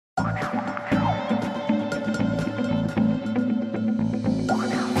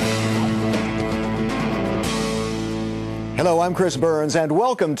Hello, I'm Chris Burns, and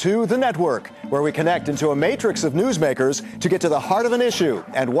welcome to The Network, where we connect into a matrix of newsmakers to get to the heart of an issue.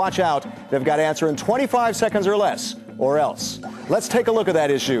 And watch out, they've got to answer in 25 seconds or less, or else. Let's take a look at that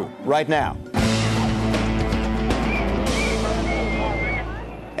issue right now.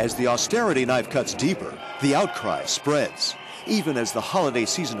 As the austerity knife cuts deeper, the outcry spreads. Even as the holiday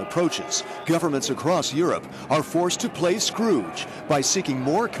season approaches, governments across Europe are forced to play Scrooge by seeking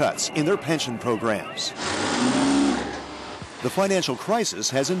more cuts in their pension programs. The financial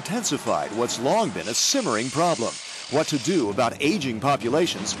crisis has intensified what's long been a simmering problem. What to do about aging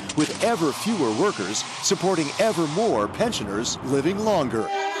populations with ever fewer workers supporting ever more pensioners living longer.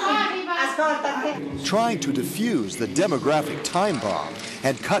 Trying to defuse the demographic time bomb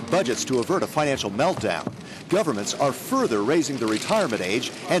and cut budgets to avert a financial meltdown, governments are further raising the retirement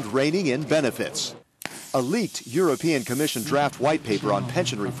age and reining in benefits. A leaked European Commission draft white paper on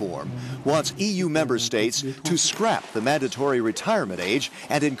pension reform wants EU member states to scrap the mandatory retirement age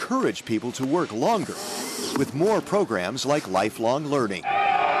and encourage people to work longer, with more programs like lifelong learning.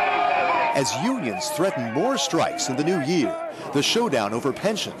 As unions threaten more strikes in the new year, the showdown over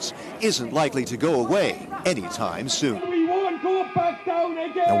pensions isn't likely to go away anytime soon.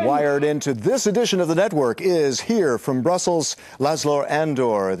 And wired into this edition of the network is here from Brussels, Laszlo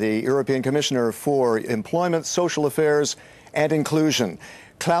Andor, the European Commissioner for Employment, Social Affairs and Inclusion.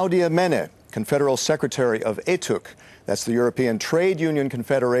 Claudia Mene, Confederal Secretary of ETUC, that's the European Trade Union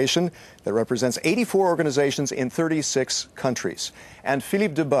Confederation that represents 84 organizations in 36 countries. And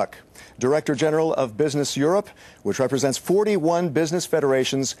Philippe de Buck, Director General of Business Europe, which represents 41 business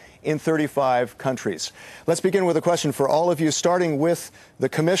federations in 35 countries. Let's begin with a question for all of you, starting with the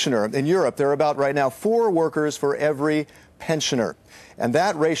Commissioner. In Europe, there are about right now 4 workers for every pensioner, and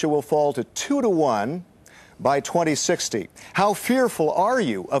that ratio will fall to 2 to 1 by 2060. How fearful are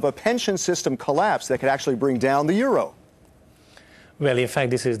you of a pension system collapse that could actually bring down the euro? Well, in fact,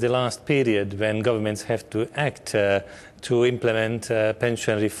 this is the last period when governments have to act to implement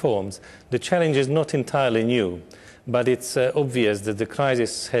pension reforms. The challenge is not entirely new, but it's obvious that the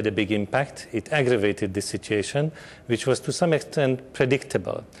crisis had a big impact. It aggravated the situation, which was to some extent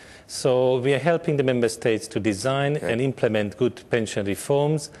predictable. So we are helping the member states to design and implement good pension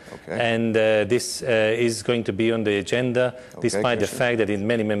reforms, and this is going to be on the agenda, despite the fact that in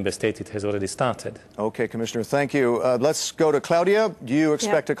many member states it has already started. Okay, Commissioner, thank you. Let's go to Claudia. Do you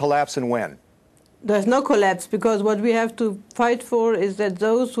expect a collapse, and when? There's no collapse, because what we have to fight for is that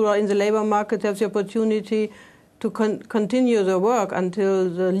those who are in the labor market have the opportunity to continue their work until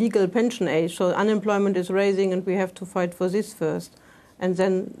the legal pension age. So unemployment is rising, and we have to fight for this first, and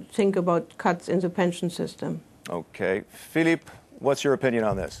then think about cuts in the pension system. Okay. Philippe, what's your opinion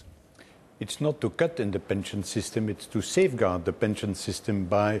on this? It's not to cut in the pension system, it's to safeguard the pension system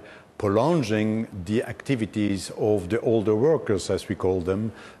by prolonging the activities of the older workers, as we call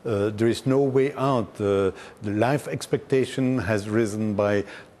them. There is no way out. The life expectation has risen by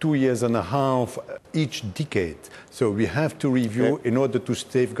 2.5 years each decade. So we have to review in order to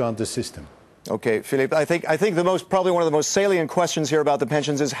safeguard the system. Okay, Philippe, I think probably one of the most salient questions here about the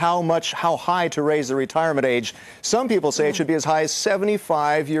pensions is how high to raise the retirement age. Some people say it should be as high as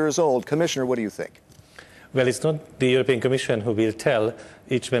 75 years old. Commissioner, what do you think? Well, it's not the European Commission who will tell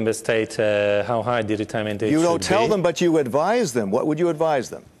each member state how high the retirement age should be. You don't tell them, but you advise them. What would you advise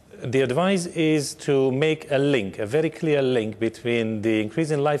them? The advice is to make a link, a very clear link between the increase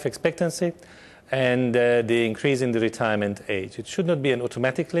in life expectancy and the increase in the retirement age. It should not be an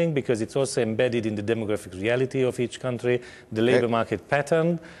automatic link, because it's also embedded in the demographic reality of each country, the labor market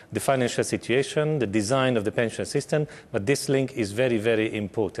pattern, the financial situation, the design of the pension system. But this link is very, very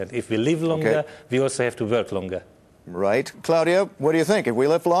important. If we live longer, we also have to work longer. Right. Claudia, what do you think? If we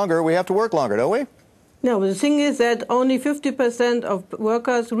live longer, we have to work longer, don't we? No, the thing is that only 50% of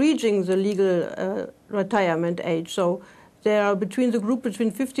workers reaching the legal retirement age. So there are between the group between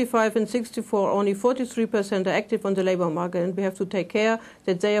 55 and 64, only 43% are active on the labor market, and we have to take care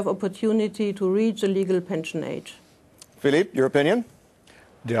that they have opportunity to reach the legal pension age. Philippe, your opinion?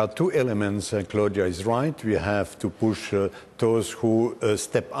 There are 2 elements. Claudia is right. We have to push those who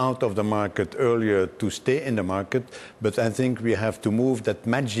step out of the market earlier to stay in the market, but I think we have to move that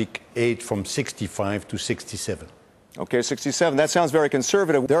magic age from 65 to 67. Okay, 67. That sounds very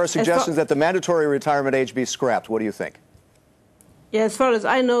conservative. There are suggestions that the mandatory retirement age be scrapped. What do you think? Yeah, as far as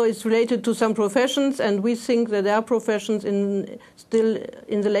I know, it's related to some professions, and we think that there are professions still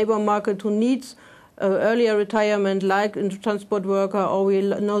in the labor market who needs earlier retirement, like in the transport worker, or we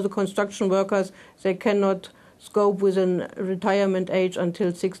know the construction workers, they cannot scope with a retirement age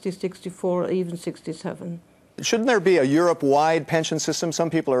until 60, 64, or even 67. Shouldn't there be a Europe-wide pension system? Some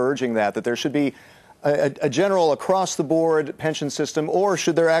people are urging that there should be a general across-the-board pension system, or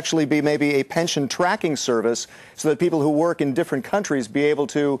should there actually be maybe a pension tracking service so that people who work in different countries be able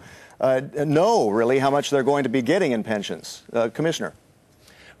to know really how much they're going to be getting in pensions? Commissioner.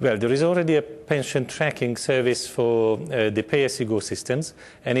 Well, there is already a pension tracking service for the pay-as-you-go systems,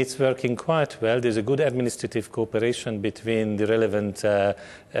 and it's working quite well. There's a good administrative cooperation between the relevant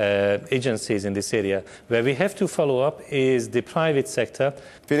agencies in this area. Where we have to follow up is the private sector.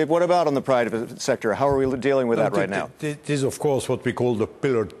 Philippe, what about on the private sector? How are we dealing with that right now? It is, of course, what we call the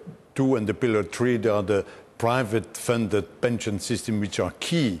Pillar 2 and the Pillar 3. They are the private-funded pension system, which are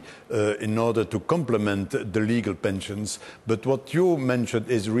key in order to complement the legal pensions. But what you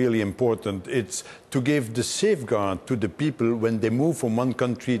mentioned is really important. It's to give the safeguard to the people when they move from one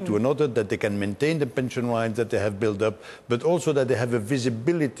country to another, that they can maintain the pension rights that they have built up, but also that they have a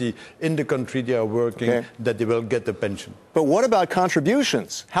visibility in the country they are working, that they will get the pension. But what about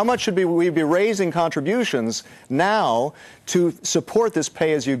contributions? How much should we be raising contributions now to support this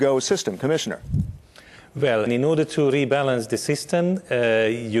pay-as-you-go system? Commissioner. Well, in order to rebalance the system,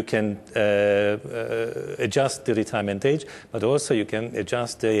 you can adjust the retirement age, but also you can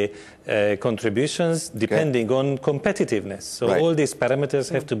adjust the contributions depending on competitiveness. So all these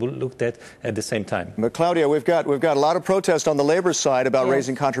parameters have to be looked at the same time. But Claudia, we've got a lot of protest on the labor side about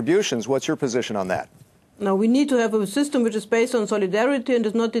raising contributions. What's your position on that? Now, we need to have a system which is based on solidarity and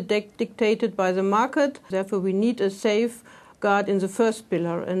is not dictated by the market. Therefore, we need a safeguard in the first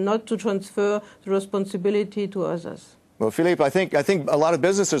pillar and not to transfer the responsibility to others. Well, Philippe, I think a lot of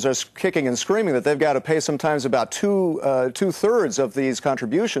businesses are kicking and screaming that they've got to pay sometimes about two-thirds of these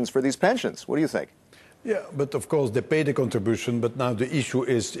contributions for these pensions. What do you think? Yeah, but of course they pay the contribution, but now the issue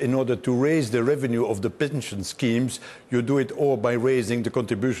is, in order to raise the revenue of the pension schemes, you do it or by raising the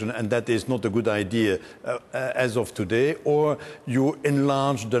contribution, and that is not a good idea as of today, or you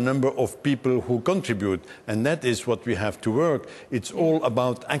enlarge the number of people who contribute, and that is what we have to work. It's all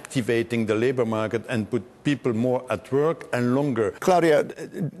about activating the labor market and put people more at work and longer. Claudia,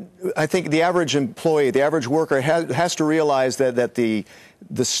 I think the average employee, the average worker has to realize that the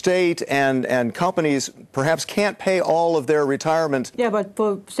state and companies perhaps can't pay all of their retirement. Yeah, but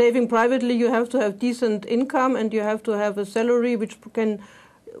for saving privately, you have to have decent income and you have to have a salary which can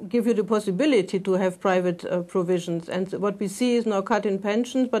give you the possibility to have private provisions. And what we see is now cut in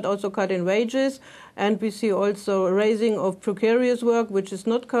pensions, but also cut in wages. And we see also a raising of precarious work, which is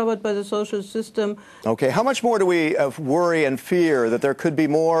not covered by the social system. Okay, how much more do we worry and fear that there could be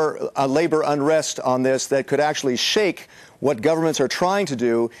more labor unrest on this that could actually shake what governments are trying to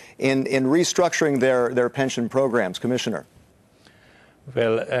do in restructuring their pension programs? Commissioner.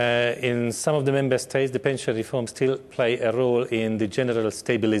 Well, in some of the member states, the pension reforms still play a role in the general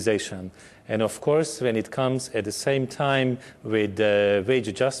stabilization. And of course, when it comes at the same time with wage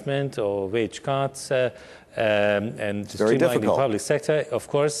adjustment or wage cuts and streamlining the public sector, of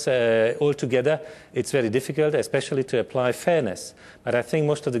course, altogether, it's very difficult, especially to apply fairness. But I think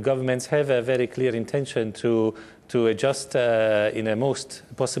most of the governments have a very clear intention to adjust in a most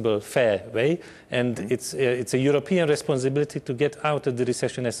possible fair way. And it's a European responsibility to get out of the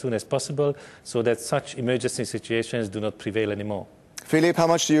recession as soon as possible so that such emergency situations do not prevail anymore. Philippe, how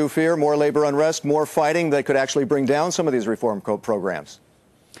much do you fear more labor unrest, more fighting that could actually bring down some of these reform programs?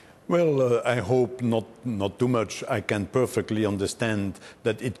 Well, I hope not too much. I can perfectly understand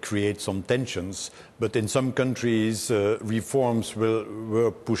that it creates some tensions, but in some countries, reforms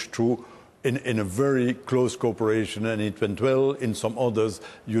were pushed through in a very close cooperation, and it went well. In some others,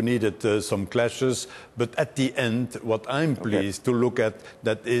 you needed some clashes. But at the end, what I'm pleased to look at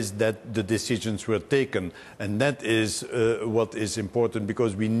that is that the decisions were taken. And that is what is important,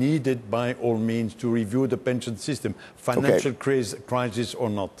 because we needed, by all means, to review the pension system, financial crisis or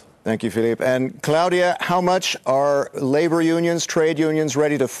not. Thank you, Philippe. And Claudia, how much are labor unions, trade unions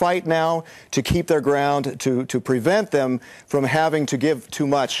ready to fight now to keep their ground, to prevent them from having to give too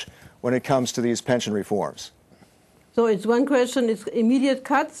much when it comes to these pension reforms? So it's one question, it's immediate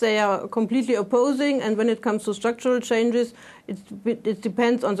cuts, they are completely opposing, and when it comes to structural changes, it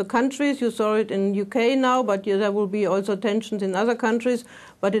depends on the countries. You saw it in UK now, but there will be also tensions in other countries,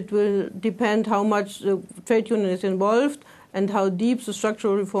 but it will depend how much the trade union is involved and how deep the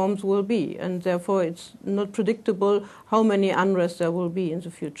structural reforms will be, and therefore it's not predictable how many unrest there will be in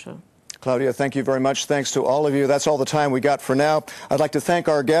the future. Claudia, thank you very much. Thanks to all of you. That's all the time we got for now. I'd like to thank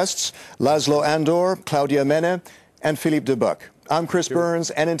our guests, Laszlo Andor, Claudia Mene, and Philippe de Buc. I'm Chris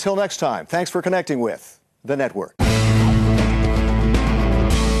Burns, and until next time, thanks for connecting with The Network.